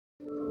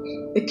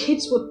The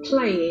kids were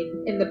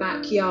playing in the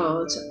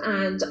backyard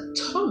and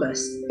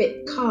Thomas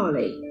bit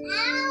Carly,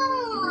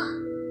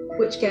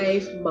 which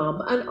gave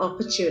Mum an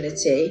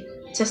opportunity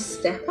to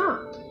step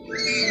up.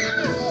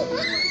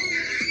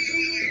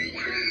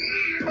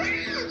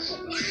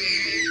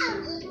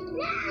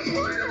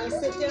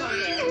 Sit down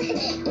there.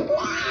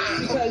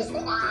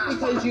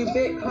 Because you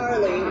bit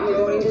Carly, you're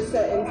going to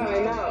sit in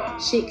timeout.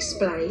 She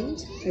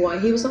explained why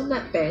he was on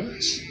that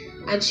bench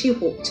and she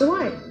walked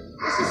away.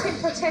 This is him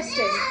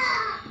protesting.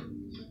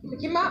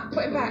 Pick him up,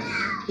 put him back.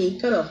 He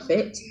got off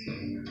it.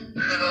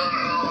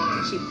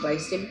 She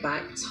placed him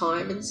back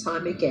time and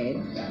time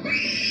again.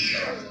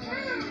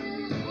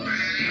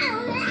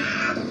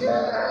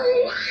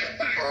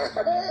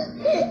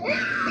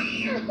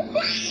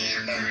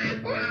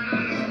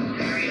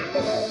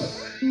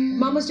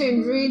 Mum was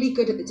doing really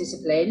good at the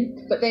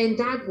discipline, but then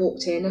Dad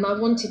walked in and I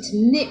wanted to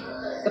nip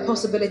the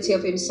possibility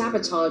of him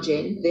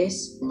sabotaging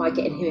this by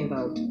getting him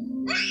involved.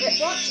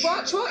 Watch. I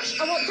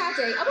want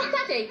Daddy.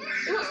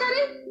 You want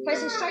Daddy?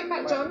 Place him straight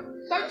back, John.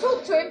 Don't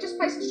talk to him, just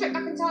place him straight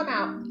back in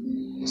timeout.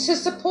 To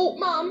support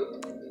Mum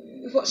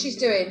with what she's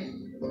doing.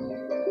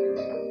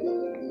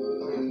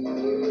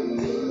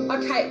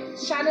 Okay,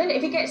 Shannon,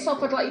 if he gets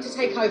off, I'd like you to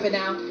take over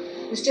now.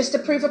 It's just to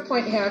prove a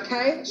point here,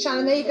 okay?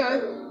 Shannon, there you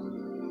go.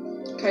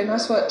 Okay,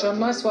 nice work, John,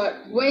 nice work.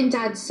 When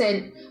Dad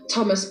sent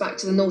Thomas back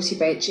to the naughty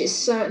bench, it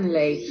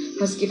certainly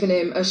has given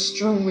him a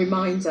strong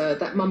reminder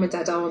that Mum and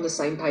Dad are on the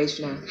same page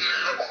now.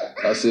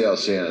 I'll see how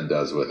Shannon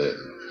does with it.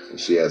 If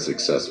she has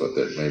success with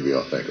it, maybe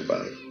I'll think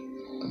about it.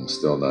 I'm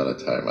still not a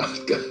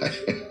timeout guy.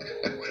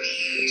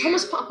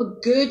 Thomas put up a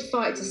good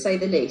fight, to say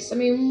the least. I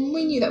mean,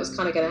 we knew that was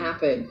kind of going to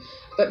happen.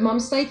 But Mum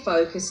stayed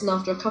focused, and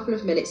after a couple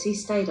of minutes, he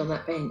stayed on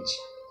that bench.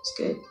 It's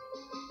good.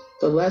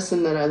 The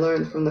lesson that I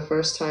learned from the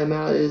first time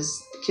out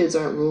is kids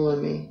aren't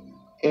ruling me,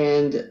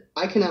 and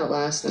I can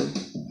outlast them.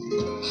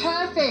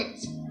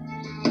 Perfect,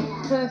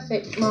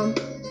 Mum.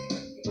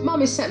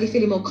 Mum is certainly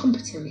feeling more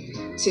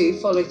competent to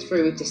follow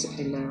through with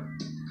discipline now.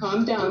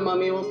 Calm down,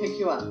 Mummy will pick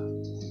you up.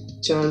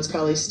 John's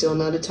probably still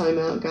not a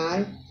timeout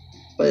guy,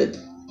 but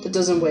that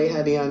doesn't weigh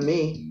heavy on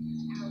me.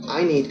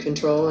 I need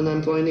control, and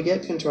I'm going to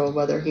get control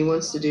whether he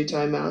wants to do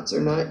timeouts or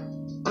not.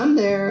 I'm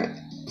there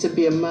to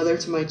be a mother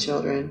to my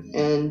children,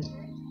 and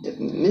if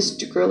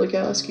Mr.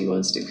 Krolikowski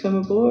wants to come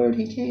aboard,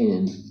 he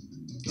can.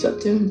 It's up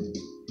to him.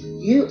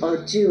 You are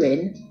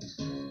doing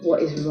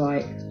what is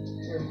right,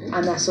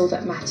 and that's all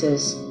that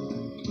matters.